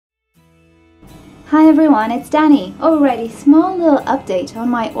Hi everyone, it's Danny. Already, small little update on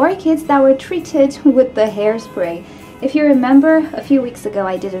my orchids that were treated with the hairspray. If you remember, a few weeks ago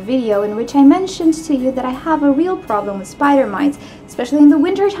I did a video in which I mentioned to you that I have a real problem with spider mites, especially in the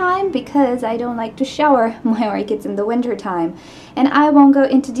winter time because I don't like to shower my orchids in the winter time. And I won't go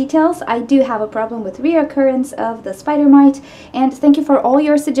into details. I do have a problem with reoccurrence of the spider mite, and thank you for all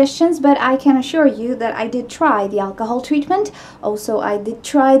your suggestions, but I can assure you that I did try the alcohol treatment. Also, I did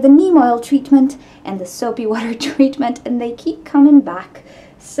try the neem oil treatment and the soapy water treatment, and they keep coming back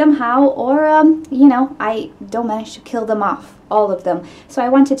somehow, or I don't manage to kill them off, all of them. So I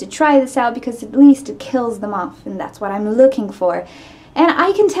wanted to try this out because at least it kills them off, and that's what I'm looking for. And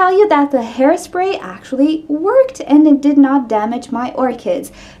I can tell you that the hairspray actually worked and it did not damage my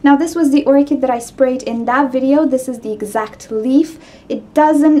orchids. Now this was the orchid that I sprayed in that video. This is the exact leaf. It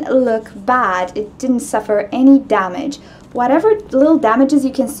doesn't look bad. It didn't suffer any damage. Whatever little damages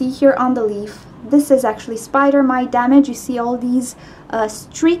you can see here on the leaf, this is actually spider mite damage. You see all these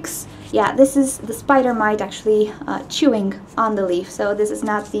streaks. Yeah, this is the spider mite actually chewing on the leaf. So this is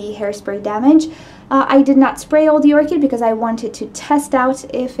not the hairspray damage. I did not spray all the orchid because I wanted to test out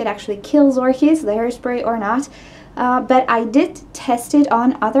if it actually kills orchids, the hairspray, or not. But I did test it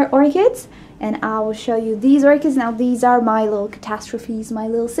on other orchids, and I will show you these orchids. Now these are my little catastrophes, my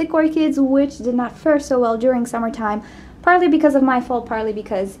little sick orchids, which did not fare so well during summertime, partly because of my fault, partly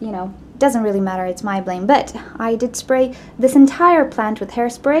because, doesn't really matter, it's my blame. But I did spray this entire plant with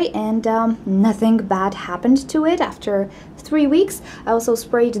hairspray, and nothing bad happened to it after 3 weeks. I also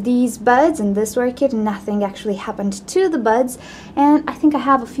sprayed these buds and this orchid, nothing actually happened to the buds, and I think I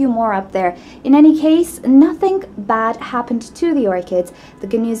have a few more up there. In any case, nothing bad happened to the orchids. The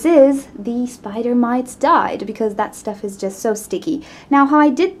good news is the spider mites died because that stuff is just so sticky. Now how I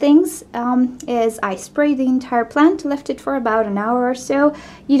did things is I sprayed the entire plant, left it for about an hour or so.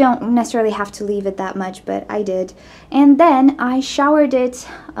 You don't necessarily have to leave it that much, but I did. And then I showered it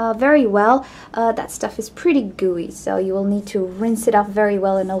very well. That stuff is pretty gooey, so you will need to rinse it off very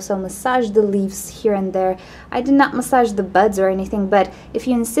well and also massage the leaves here and there. I did not massage the buds or anything, but if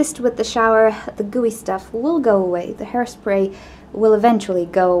you insist with the shower, the gooey stuff will go away. The hairspray will eventually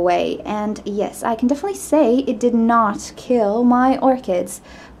go away. And yes, I can definitely say it did not kill my orchids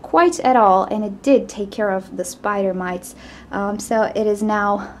quite at all, and it did take care of the spider mites. So it is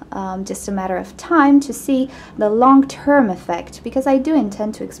now just a matter of time to see the long-term effect, because I do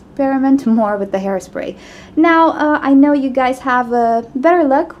intend to experiment more with the hairspray. Now I know you guys have better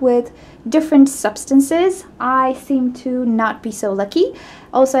luck with different substances. I seem to not be so lucky.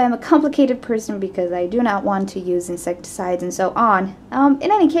 Also, I'm a complicated person because I do not want to use insecticides and so on.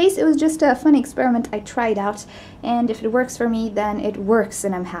 In any case, it was just a fun experiment I tried out, and if it works for me, then it works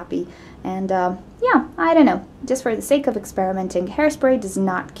and I'm happy. And yeah, I don't know, just for the sake of experimenting, hairspray does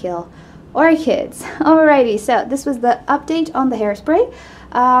not kill orchids. Alrighty, so this was the update on the hairspray,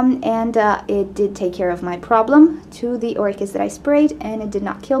 and it did take care of my problem to the orchids that I sprayed, and it did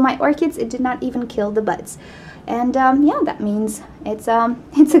not kill my orchids. It did not even kill the buds. And yeah, that means it's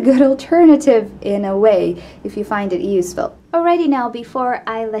a good alternative in a way if you find it useful. Alrighty, now before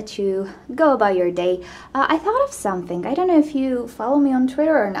I let you go about your day, I thought of something. I don't know if you follow me on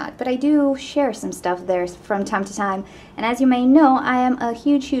Twitter or not, but I do share some stuff there from time to time. And as you may know, I am a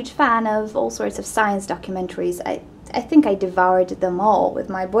huge fan of all sorts of science documentaries. I think I devoured them all with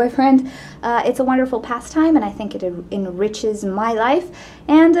my boyfriend. It's a wonderful pastime, and I think it enriches my life.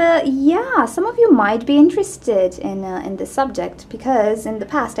 And yeah, some of you might be interested in this subject, because in the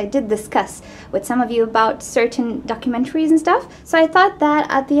past I did discuss with some of you about certain documentaries and stuff. So I thought that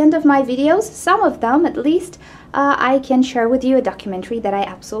at the end of my videos, some of them at least, I can share with you a documentary that I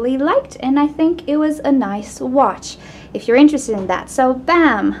absolutely liked, and I think it was a nice watch, if you're interested in that. So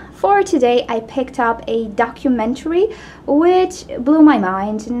bam! For today I picked up a documentary which blew my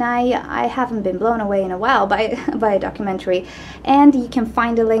mind, and I haven't been blown away in a while by a documentary. And you can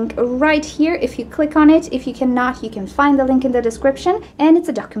find a link right here if you click on it. If you cannot, you can find the link in the description. And it's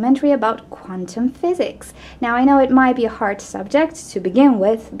a documentary about quantum physics. Now I know it might be a hard subject to begin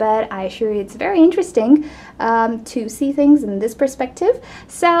with, but I assure you it's very interesting to see things in this perspective.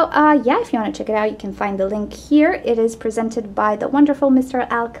 So yeah, if you want to check it out, you can find the link here. It is presented by the wonderful Mr.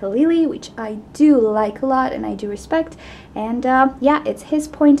 Al-Khalili, which I do like a lot and I do respect. And yeah, it's his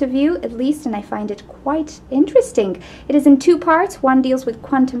point of view at least, and I find it quite interesting. It is in two parts. One deals with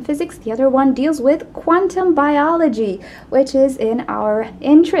quantum physics, the other one deals with quantum biology, which is in our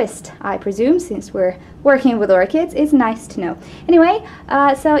interest, I presume, since we're working with orchids. It's nice to know. Anyway,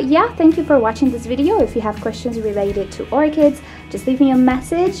 so yeah, thank you for watching this video. If you have questions related to orchids, just leave me a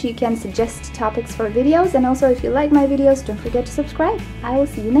message. You can suggest topics for videos, and also if you like my videos, don't forget to subscribe. I will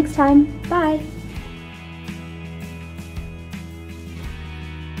see you next time. Bye!